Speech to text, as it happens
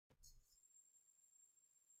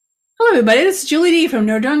everybody, this is Julie D from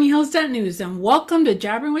Nordonia Hills.news, and welcome to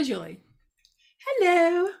Jabbering with Julie.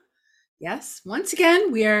 Hello. Yes, once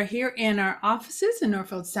again, we are here in our offices in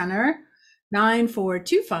Northfield Center,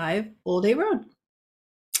 9425 Old A Road.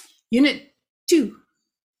 Unit 2.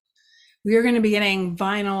 We are going to be getting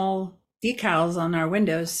vinyl decals on our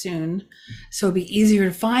windows soon, so it'll be easier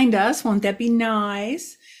to find us. Won't that be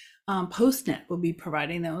nice? Postnet will be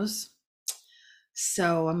providing those.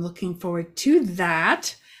 So I'm looking forward to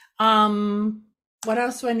that. What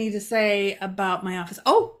else do I need to say about my office?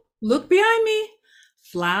 Oh, look behind me.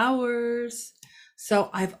 Flowers.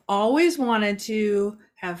 So I've always wanted to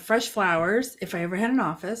have fresh flowers if I ever had an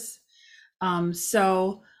office.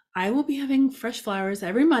 So I will be having fresh flowers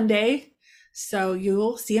every Monday. So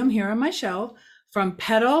you'll see them here on my show from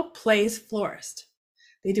Petal Place Florist.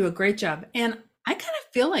 They do a great job. And I kind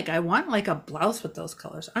of feel like I want like a blouse with those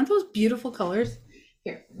colors. Aren't those beautiful colors?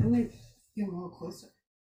 Here, let me get a little closer.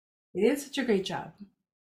 They did such a great job.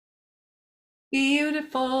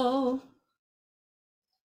 Beautiful.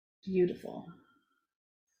 Beautiful.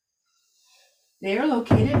 They are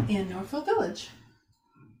located in Northfield Village.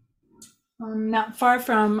 Not far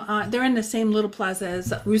from, they're in the same little plaza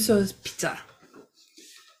as Russo's Pizza,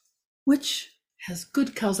 which has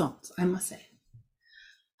good calzones, I must say.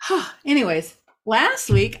 Anyways, last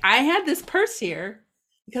week I had this purse here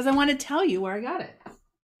because I want to tell you where I got it.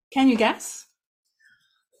 Can you guess?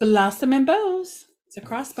 Blossom and Bows. It's a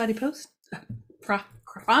crossbody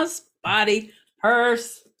crossbody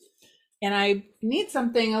purse. And I need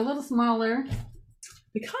something a little smaller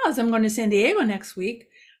because I'm going to San Diego next week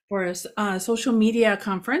for a social media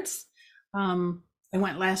conference. I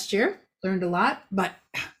went last year, learned a lot, but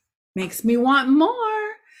makes me want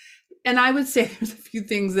more. And I would say there's a few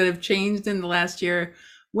things that have changed in the last year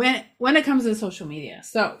when it comes to social media.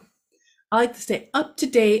 So I like to stay up to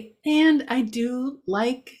date, and I do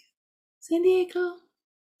like San Diego.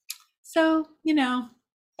 So,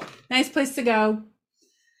 nice place to go.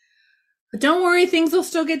 But don't worry, things will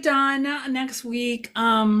still get done next week.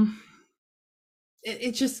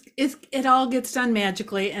 It all gets done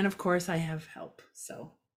magically, and of course I have help.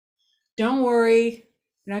 So don't worry.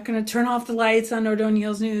 We're not going to turn off the lights on Nordonia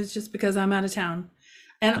Hills News just because I'm out of town.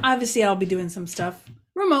 And obviously I'll be doing some stuff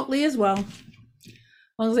remotely as well.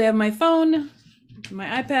 As long as I have my phone,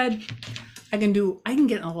 my iPad, I can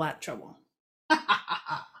get in a lot of trouble.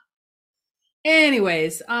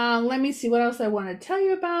 Anyways, let me see what else I want to tell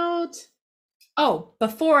you about. Oh,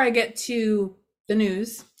 before I get to the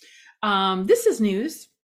news, this is news,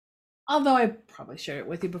 although I probably shared it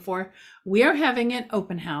with you before. We are having an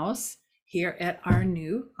open house here at our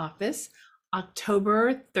new office,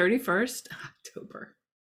 October 31st. October.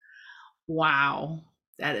 Wow,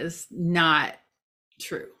 that is not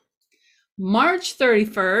true. March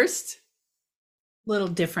 31st, little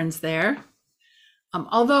difference there.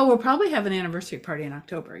 Although we'll probably have an anniversary party in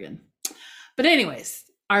October again. But anyways,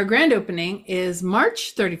 our grand opening is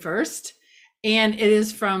March 31st, and it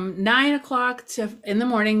is from 9 o'clock in the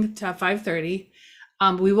morning to 5:30.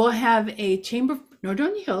 We will have a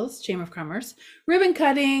Nordonia Hills Chamber of Commerce ribbon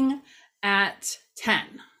cutting at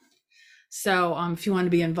 10. So if you want to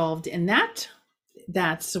be involved in that,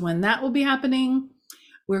 that's when that will be happening.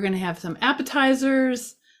 We're going to have some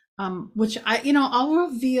appetizers, which I'll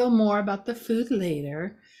reveal more about the food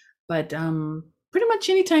later. But pretty much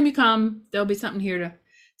anytime you come, there'll be something here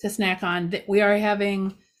to snack on. We are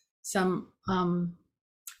having some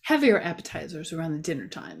heavier appetizers around the dinner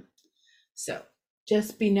time. So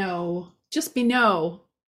just be know.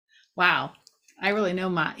 Wow, I really know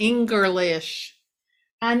my English.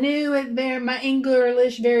 I knew my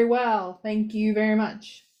English very well. Thank you very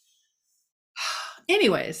much.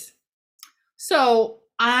 Anyways, so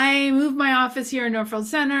I moved my office here in Northfield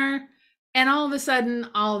Center, and all of a sudden,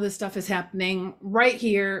 all of this stuff is happening right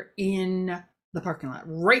here in the parking lot.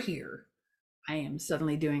 Right here, I am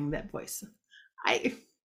suddenly doing that voice.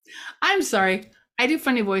 I'm sorry. I do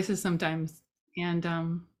funny voices sometimes, and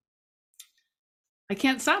I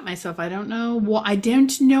can't stop myself. I don't know why. I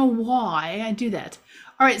don't know why I do that.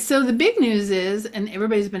 All right. So the big news is, and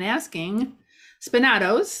everybody's been asking,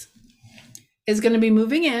 Spinatos is going to be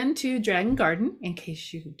moving into Dragon Garden, in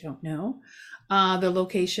case you don't know the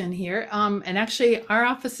location here. And actually, our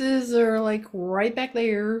offices are like right back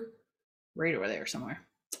there, right over there somewhere.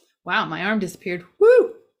 Wow, my arm disappeared.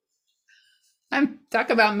 Woo! I'm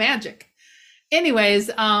talking about magic.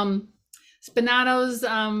 Anyways, Spinatos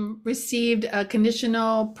received a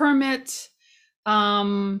conditional permit,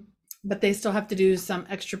 but they still have to do some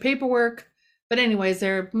extra paperwork. But anyways,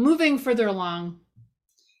 they're moving further along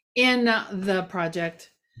in the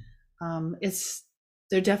project. It's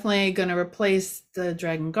they're definitely going to replace the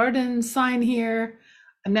Dragon Garden sign here.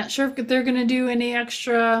 I'm not sure if they're going to do any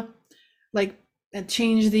extra, like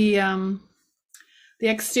change the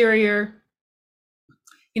exterior.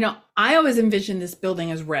 You know, I always envision this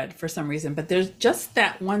building as red for some reason, but there's just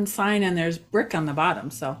that one sign and there's brick on the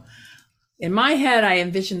bottom. So in my head, I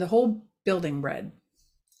envisioned the whole building red.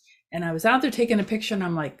 And I was out there taking a picture and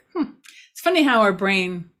I'm like, it's funny how our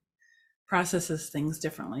brain processes things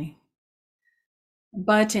differently.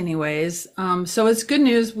 But anyways, so it's good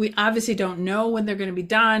news. We obviously don't know when they're going to be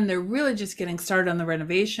done. They're really just getting started on the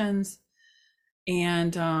renovations.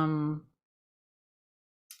 And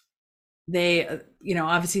they, you know,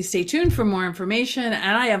 obviously stay tuned for more information.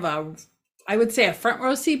 And I have I would say a front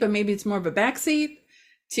row seat, but maybe it's more of a back seat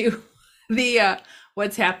to the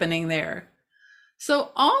what's happening there.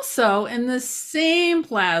 So also in the same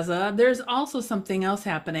plaza, there's also something else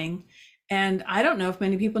happening. And I don't know if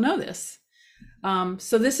many people know this.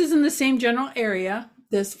 So this is in the same general area.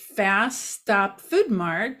 This Fast Stop Food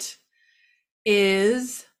Mart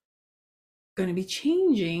is going to be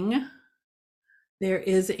changing. There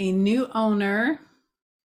is a new owner.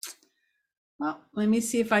 Well, let me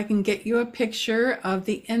see if I can get you a picture of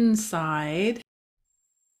the inside.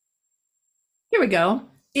 Here we go.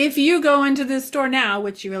 If you go into this store now,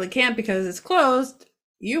 which you really can't because it's closed,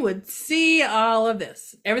 you would see all of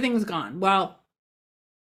this. Everything's gone. Well,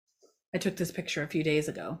 I took this picture a few days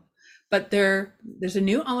ago, but there's a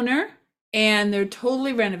new owner and they're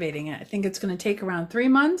totally renovating it. I think it's going to take around 3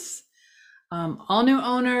 months. All new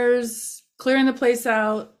owners, clearing the place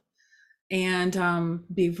out, and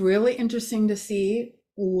be really interesting to see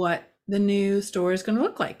what the new store is going to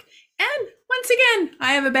look like. And once again,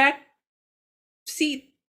 I have a back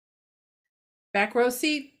row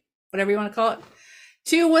seat, whatever you want to call it,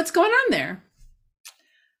 to what's going on there.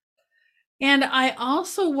 And I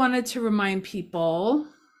also wanted to remind people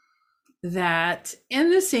that in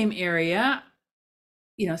the same area,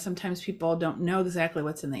 you know, sometimes people don't know exactly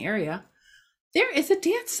what's in the area. There is a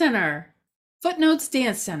dance center, Footnotes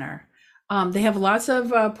Dance Center. They have lots of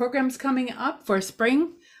programs coming up for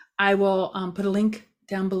spring. I will put a link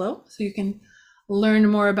down below so you can learn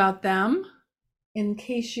more about them in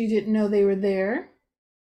case you didn't know they were there.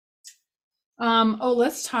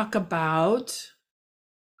 Let's talk about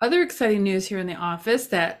other exciting news here in the office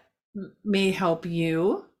that may help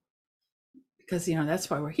you, because, you know, that's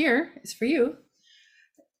why we're here, is for you.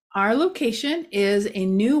 Our location is a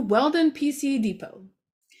new Weldon PC depot.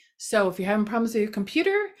 So if you're having problems with your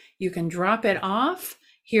computer, you can drop it off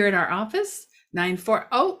here at our office,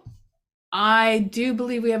 940. I do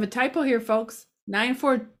believe we have a typo here, folks.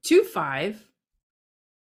 9425.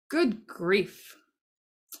 Good grief.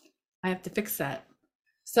 I have to fix that.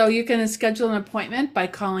 So you can schedule an appointment by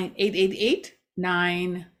calling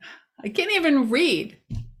 888-9. I can't even read.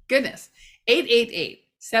 Goodness.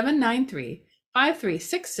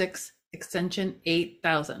 888-793-5366, extension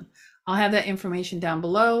 8000. I'll have that information down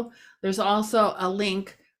below. There's also a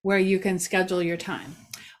link where you can schedule your time.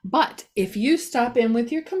 But if you stop in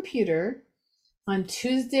with your computer on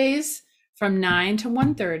Tuesdays from 9 to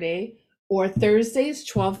 1:30 or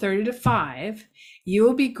Thursdays 12:30 to 5, you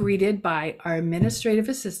will be greeted by our administrative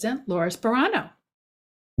assistant, Laura Sperano.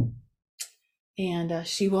 And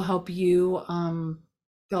she will help you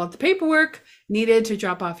fill out the paperwork needed to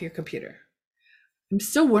drop off your computer. I'm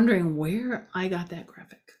still wondering where I got that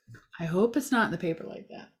graphic. I hope it's not in the paper like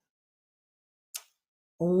that.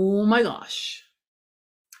 Oh my gosh.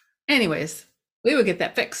 Anyways, we will get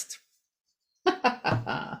that fixed.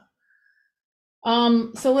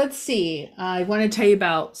 So let's see. I want to tell you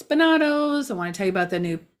about Spinatos. I want to tell you about the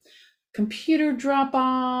new computer drop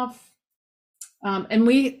off. And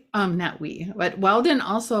but Weldon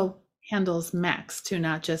also handles Macs too,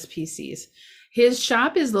 not just PCs. His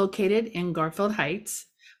shop is located in Garfield Heights,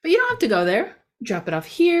 but you don't have to go there. Drop it off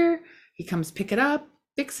here. He comes pick it up,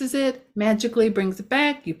 fixes it, magically brings it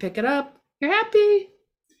back. You pick it up. You're happy.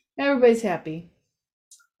 Everybody's happy.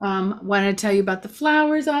 Want to tell you about the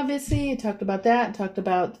flowers, obviously. I talked about that. Talked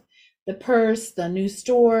about the purse, the new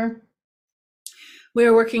store. We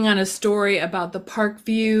are working on a story about the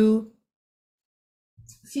Parkview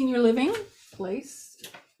senior living place.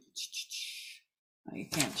 I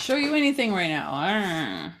can't show you anything right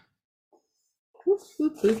now. Whoop,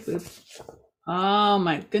 whoop, whoop, whoop. Oh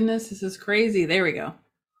my goodness, this is crazy. There we go.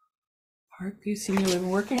 Parkview senior living.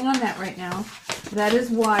 Working on that right now. That is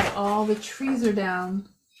why all the trees are down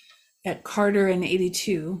at Carter and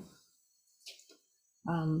 82.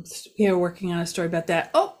 We are working on a story about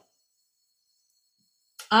that. Oh,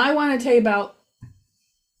 I want to tell you about,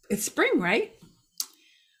 it's spring, right?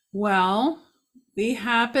 Well, we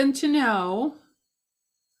happen to know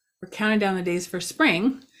we're counting down the days for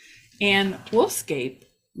spring. And Wolfscape,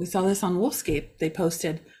 we saw this on Wolfscape. They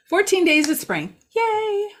posted 14 days of spring.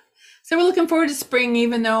 Yay! So we're looking forward to spring,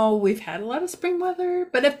 even though we've had a lot of spring weather.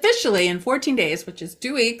 But officially in 14 days, which is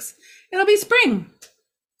 2 weeks, it'll be spring.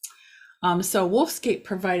 So Wolfscape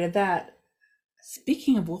provided that.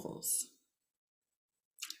 Speaking of wolves,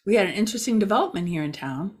 we had an interesting development here in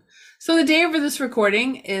town. So the day of this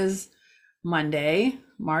recording is Monday,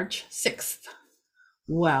 March 6th.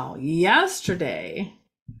 Well, yesterday,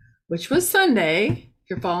 which was Sunday, if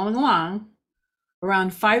you're following along,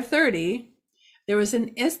 around 5:30, there was an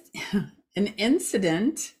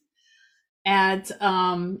incident at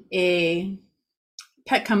a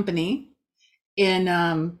pet company in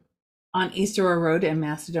on East Aurora Road in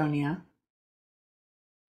Macedonia.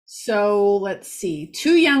 So let's see,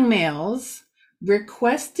 2 young males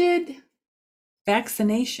requested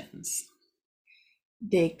vaccinations.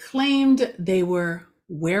 They claimed they were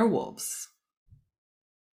werewolves.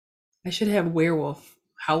 I should have werewolf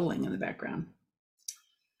howling in the background.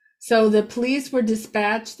 So the police were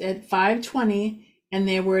dispatched at 5:20 and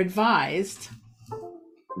they were advised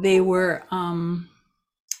they were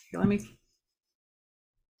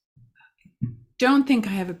don't think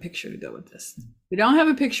I have a picture to go with this. We don't have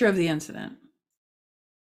a picture of the incident,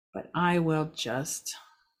 but I will just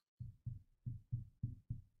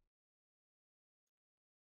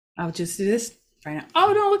I'll just do this right now.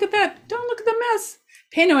 Oh, don't look at that. Don't look at the mess.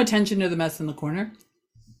 Pay no attention to the mess in the corner.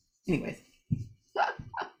 Anyways,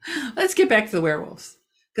 let's get back to the werewolves,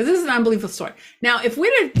 because this is an unbelievable story. Now, if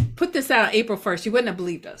we'd have put this out April 1st, you wouldn't have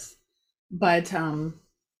believed us. But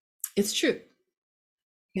it's true.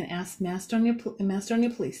 You can ask Macedonia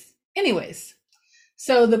police. Anyways,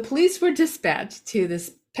 so the police were dispatched to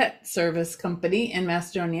this pet service company in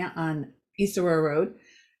Macedonia on East Aurora Road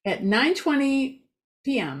at 9:20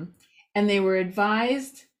 p.m. and they were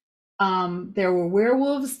advised there were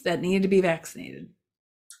werewolves that needed to be vaccinated.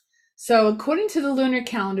 So according to the lunar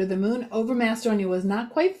calendar, the moon over Macedonia was not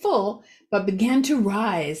quite full, but began to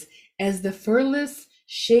rise as the furless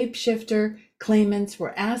shapeshifter claimants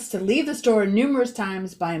were asked to leave the store numerous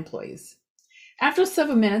times by employees. After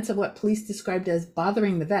several minutes of what police described as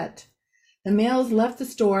bothering the vet, the males left the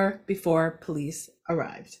store before police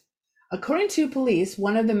arrived. According to police,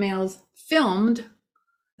 one of the males filmed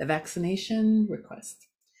the vaccination request.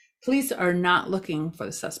 Police are not looking for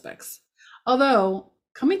the suspects, although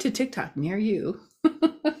coming to TikTok near you,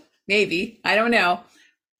 maybe, I don't know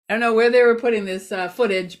where they were putting this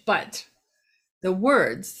footage, but the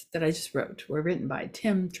words that I just wrote were written by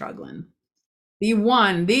Tim Troglin, the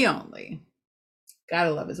one, the only.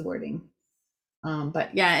 Gotta love his wording.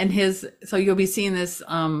 But yeah, and so you'll be seeing this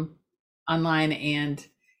online and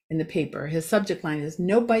in the paper. His subject line is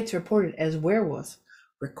 "No bites reported as werewolves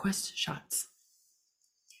request shots."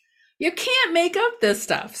 You can't make up this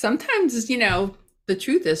stuff. Sometimes, the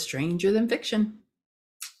truth is stranger than fiction.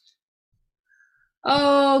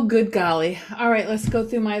 Oh, good golly. All right, let's go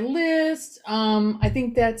through my list. I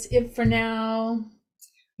think that's it for now.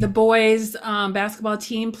 The boys basketball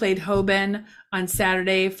team played Hoban on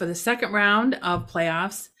Saturday for the second round of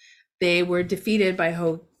playoffs. They were defeated by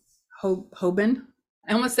Hoban.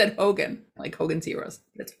 I almost said Hogan, like Hogan's Heroes.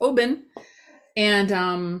 It's Hoban.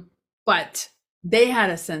 And but they had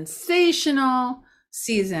a sensational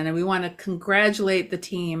season, and we want to congratulate the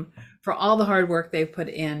team for all the hard work they've put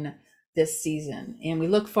in this season. And we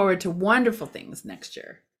look forward to wonderful things next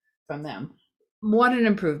year from them. What an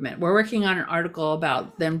improvement. We're working on an article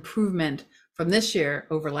about the improvement from this year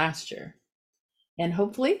over last year. And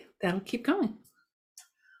hopefully that'll keep going.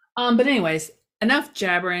 But anyways, enough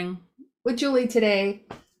jabbering with Julie today.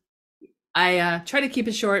 I try to keep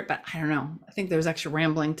it short, but I don't know. I think there was extra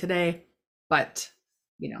rambling today, but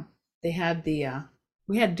they had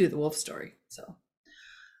we had to do the wolf story. So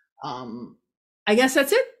I guess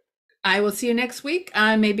that's it. I will see you next week.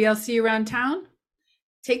 Maybe I'll see you around town.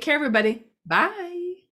 Take care, everybody. Bye.